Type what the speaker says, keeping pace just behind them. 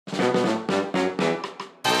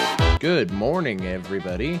Good morning,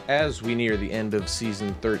 everybody. As we near the end of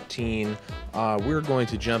Season 13, we're going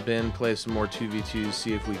to jump in, play some more 2v2s,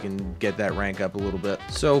 see if we can get that rank up a little bit.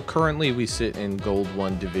 So currently we sit in Gold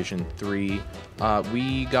 1 Division 3.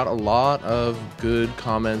 We got a lot of good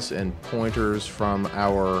comments and pointers from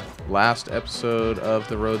our last episode of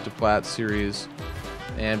the Road to Plat series,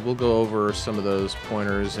 and we'll go over some of those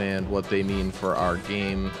pointers and what they mean for our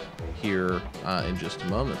game here in just a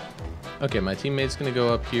moment. Okay, my teammate's going to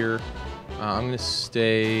go up here. I'm going to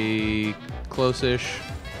stay close-ish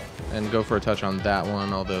and go for a touch on that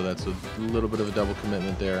one, although that's a little bit of a double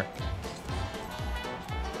commitment there.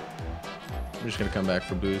 I'm just going to come back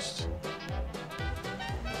for boost.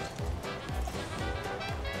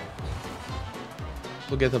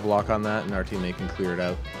 We'll get the block on that, and our teammate can clear it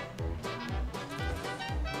out.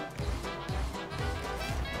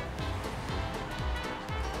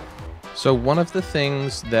 So one of the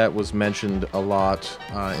things that was mentioned a lot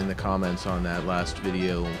in the comments on that last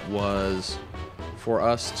video was for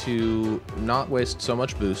us to not waste so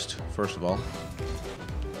much boost, first of all.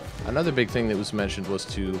 Another big thing that was mentioned was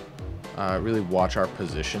to really watch our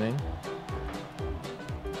positioning.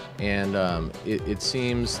 And it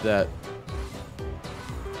seems that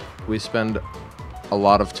we spend a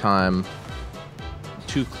lot of time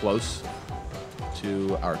too close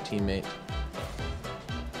to our teammate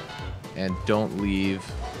and don't leave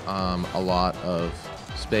a lot of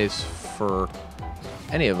space for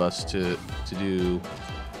any of us to do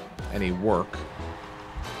any work.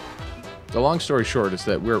 The long story short is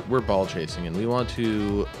that we're ball chasing, and we want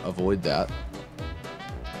to avoid that.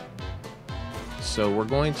 So we're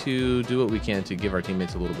going to do what we can to give our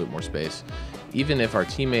teammates a little bit more space. Even if our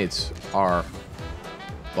teammates are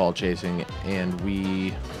ball chasing and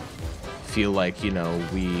we feel like, you know,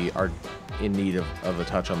 we are in need of a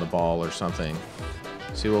touch on the ball or something.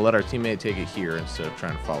 So we'll let our teammate take it here instead of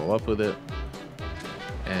trying to follow up with it.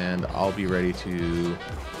 And I'll be ready to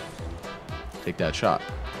take that shot.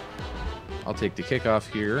 I'll take the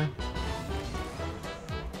kickoff here.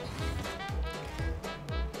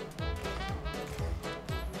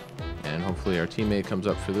 And hopefully our teammate comes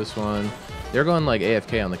up for this one. They're going like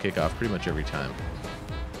AFK on the kickoff pretty much every time.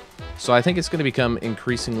 So I think it's going to become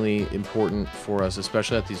increasingly important for us,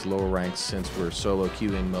 especially at these lower ranks, since we're solo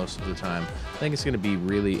queuing most of the time. I think it's going to be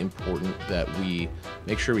really important that we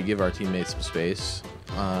make sure we give our teammates some space.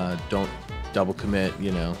 Don't double commit,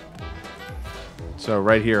 you know. So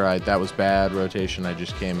right here, that was bad rotation. I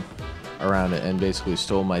just came around it and basically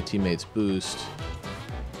stole my teammate's boost.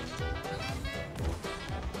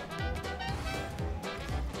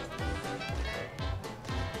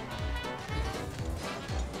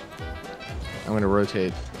 I'm going to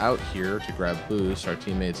rotate out here to grab boost. Our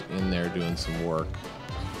teammate's in there doing some work.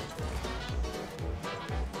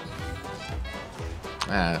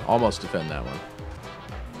 Almost defend that one.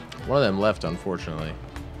 One of them left, unfortunately.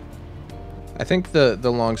 I think the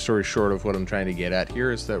long story short of what I'm trying to get at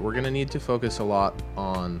here is that we're going to need to focus a lot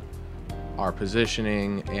on our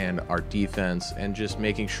positioning and our defense and just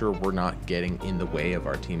making sure we're not getting in the way of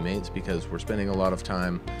our teammates, because we're spending a lot of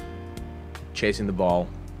time chasing the ball,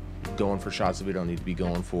 going for shots that we don't need to be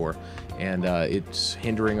going for, and it's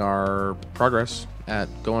hindering our progress at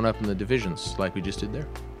going up in the divisions like we just did there.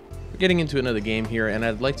 We're getting into another game here, and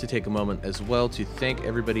I'd like to take a moment as well to thank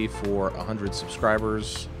everybody for 100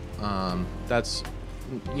 subscribers. That's,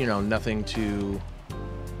 you know, nothing to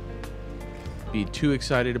be too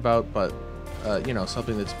excited about, but you know,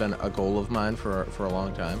 something that's been a goal of mine for a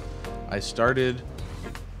long time. I started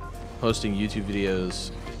posting YouTube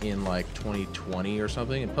videos in like 2020 or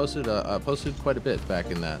something, and posted quite a bit back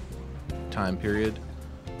in that time period.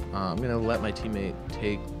 I'm gonna let my teammate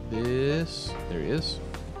take this. There he is.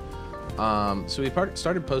 So we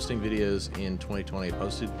started posting videos in 2020.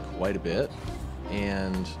 Posted quite a bit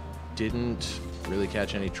and didn't really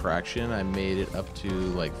catch any traction. I made it up to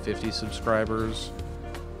like 50 subscribers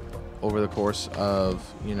over the course of,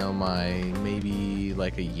 you know, my maybe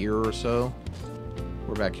like a year or so.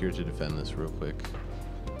 We're back here to defend this real quick.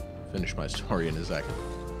 Finish my story in a second.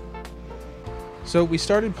 So we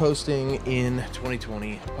started posting in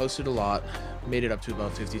 2020, posted a lot, made it up to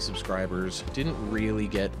about 50 subscribers, didn't really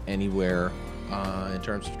get anywhere in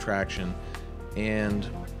terms of traction, and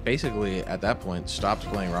basically at that point stopped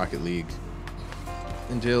playing Rocket League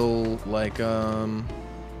until like a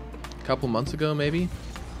couple months ago maybe.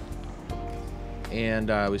 And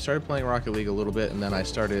we started playing Rocket League a little bit, and then I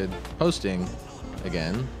started posting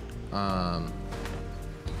again.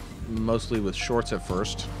 Mostly with shorts at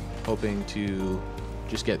first, hoping to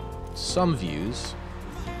just get some views,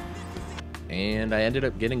 and I ended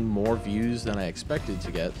up getting more views than I expected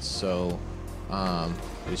to get, so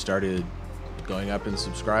We started going up in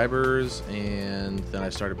subscribers, and then I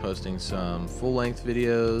started posting some full-length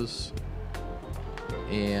videos,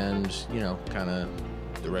 and you know, kind of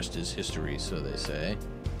the rest is history, so they say.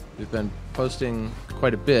 We've been posting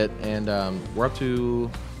quite a bit, and we're up to,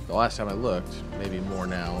 the last time I looked, maybe more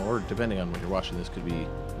now, or depending on when you're watching this, could be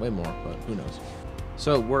way more, but who knows.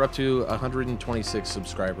 So we're up to 126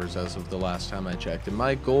 subscribers as of the last time I checked, and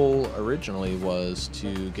my goal originally was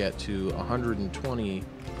to get to 120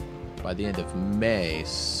 by the end of May.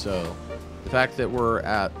 So the fact that we're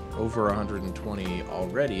at over 120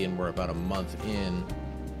 already and we're about a month in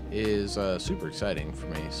is super exciting for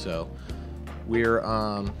me. So we're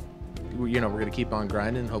we're gonna keep on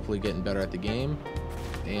grinding, hopefully getting better at the game,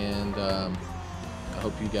 and I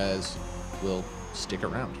hope you guys will stick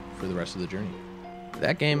around for the rest of the journey.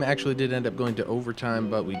 That game actually did end up going to overtime,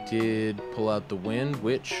 but we did pull out the win,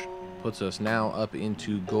 which puts us now up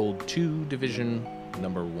into Gold 2 Division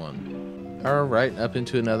number 1. Alright, up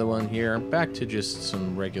into another one here. Back to just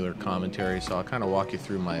some regular commentary, so I'll kind of walk you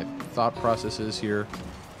through my thought processes here.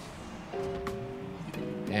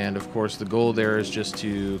 And of course the goal there is just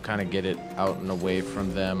to kind of get it out and away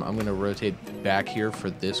from them. I'm going to rotate back here for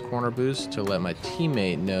this corner boost to let my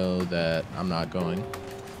teammate know that I'm not going.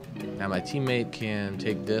 Now my teammate can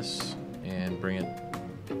take this and bring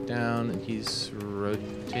it down, and he's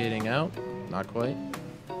rotating out. Not quite.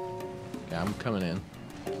 Okay, I'm coming in.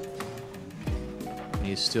 And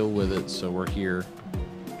he's still with it, so we're here.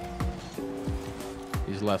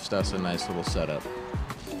 He's left us a nice little setup.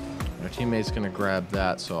 Our teammate's going to grab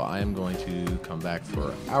that, so I am going to come back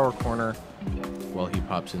for our corner while he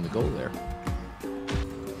pops in the goal there.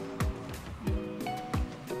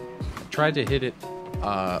 I tried to hit it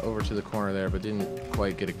over to the corner there, but didn't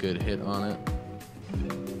quite get a good hit on it.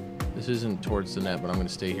 This isn't towards the net, but I'm going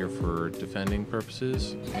to stay here for defending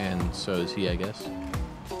purposes, and so is he, I guess.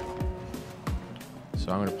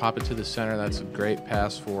 So I'm going to pop it to the center. That's a great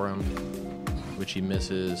pass for him, which he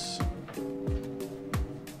misses.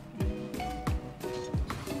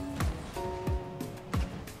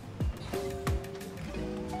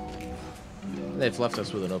 They've left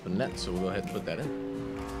us with an open net, so we'll go ahead and put that in.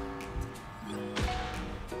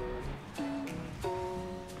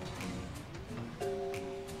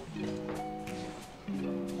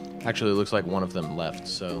 Actually, it looks like one of them left,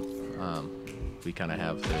 so we kind of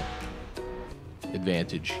have the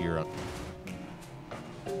advantage here.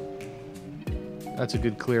 That's a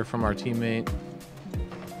good clear from our teammate.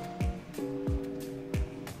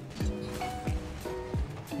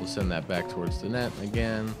 We'll send that back towards the net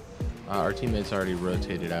again. Our teammate's already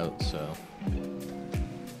rotated out, so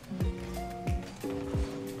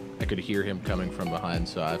I could hear him coming from behind,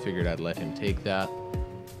 so I figured I'd let him take that.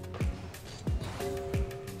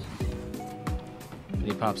 And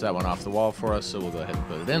he pops that one off the wall for us, so we'll go ahead and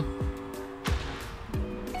put it in.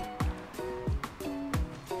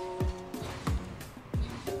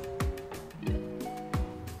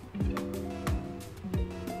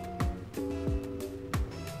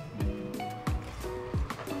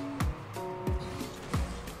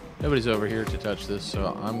 Nobody's over here to touch this,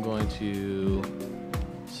 so I'm going to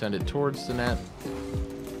send it towards the net.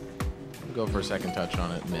 Go for a second touch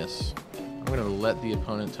on it, miss. I'm going to let the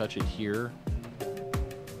opponent touch it here.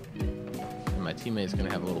 And my teammate's going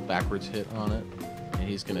to have a little backwards hit on it, and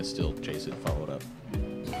he's going to still chase it, follow it up.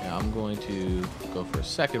 Now I'm going to go for a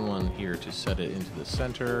second one here to set it into the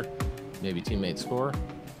center. Maybe teammate score.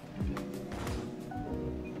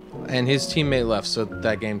 And his teammate left, so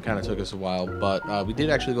that game kind of took us a while, but we did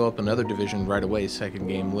actually go up another division right away, second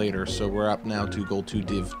game later, so we're up now to Gold 2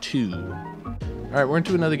 Div 2. Alright, we're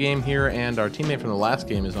into another game here, and our teammate from the last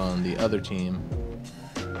game is on the other team.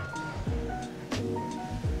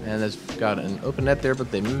 And they've got an open net there, but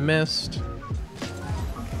they missed.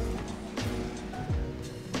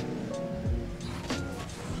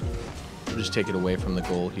 We'll just take it away from the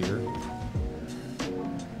goal here.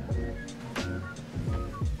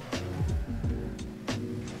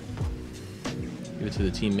 Give it to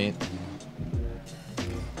the teammate.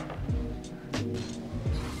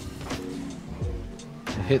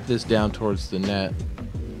 Hit this down towards the net.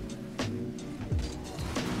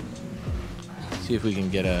 See if we can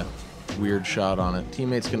get a weird shot on it.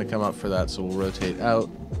 Teammate's going to come up for that, so we'll rotate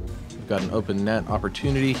out. We've got an open net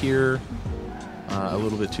opportunity here. A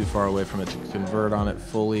little bit too far away from it to convert on it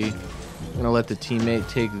fully. I'm going to let the teammate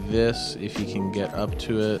take this if he can get up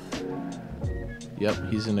to it.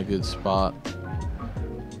 Yep, he's in a good spot.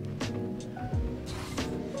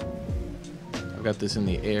 I've got this in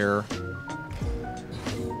the air.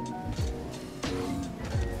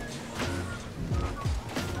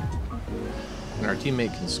 And our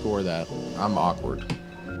teammate can score that, I'm awkward.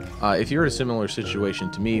 If you're in a similar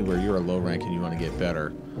situation to me where you're a low rank and you want to get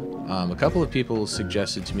better, a couple of people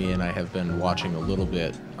suggested to me, and I have been watching a little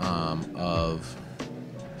bit of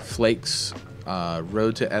Flake's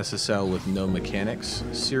Road to SSL with No Mechanics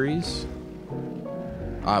series,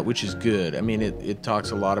 which is good. I mean, it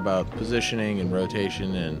talks a lot about positioning and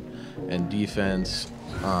rotation and defense.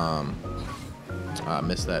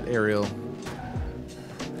 Missed that aerial,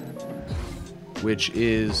 which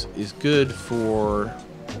is good for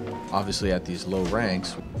obviously at these low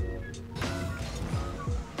ranks.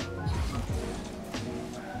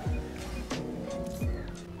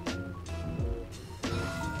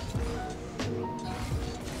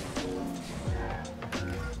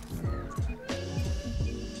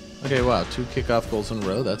 Okay, wow, 2 kickoff goals in a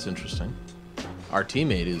row. That's interesting. Our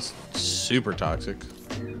teammate is super toxic.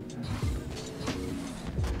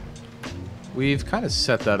 We've kind of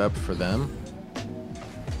set that up for them.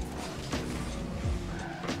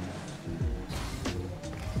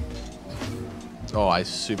 Oh, I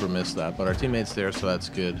super missed that, but our teammate's there, so that's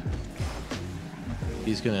good.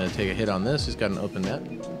 He's gonna take a hit on this. He's got an open net.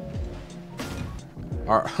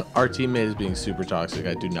 Our teammate is being super toxic.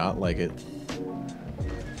 I do not like it.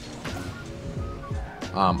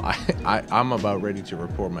 I'm about ready to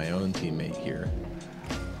report my own teammate here.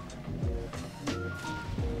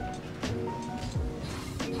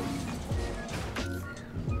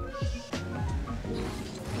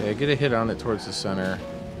 Okay, get a hit on it towards the center.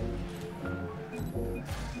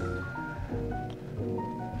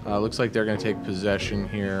 Looks like they're going to take possession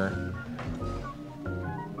here.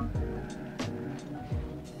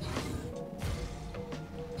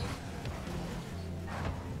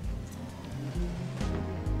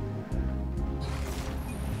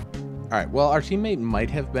 Alright, well, our teammate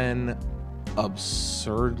might have been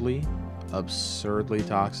absurdly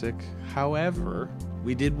toxic. However,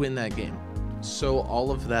 we did win that game. So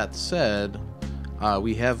all of that said,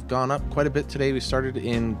 we have gone up quite a bit today. We started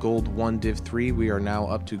in Gold 1 Div 3. We are now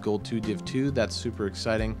up to Gold 2 Div 2. That's super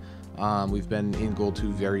exciting. We've been in Gold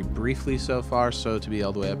 2 very briefly so far, so to be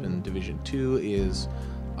all the way up in Division 2 is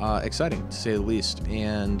exciting, to say the least.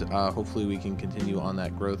 And hopefully we can continue on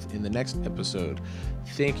that growth in the next episode.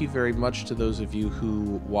 Thank you very much to those of you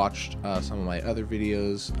who watched some of my other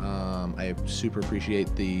videos. I super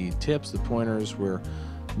appreciate the tips, the pointers. We're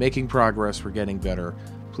making progress. We're getting better.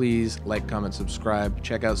 Please like, comment, subscribe.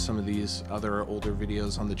 Check out some of these other older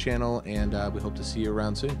videos on the channel, and we hope to see you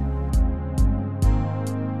around soon.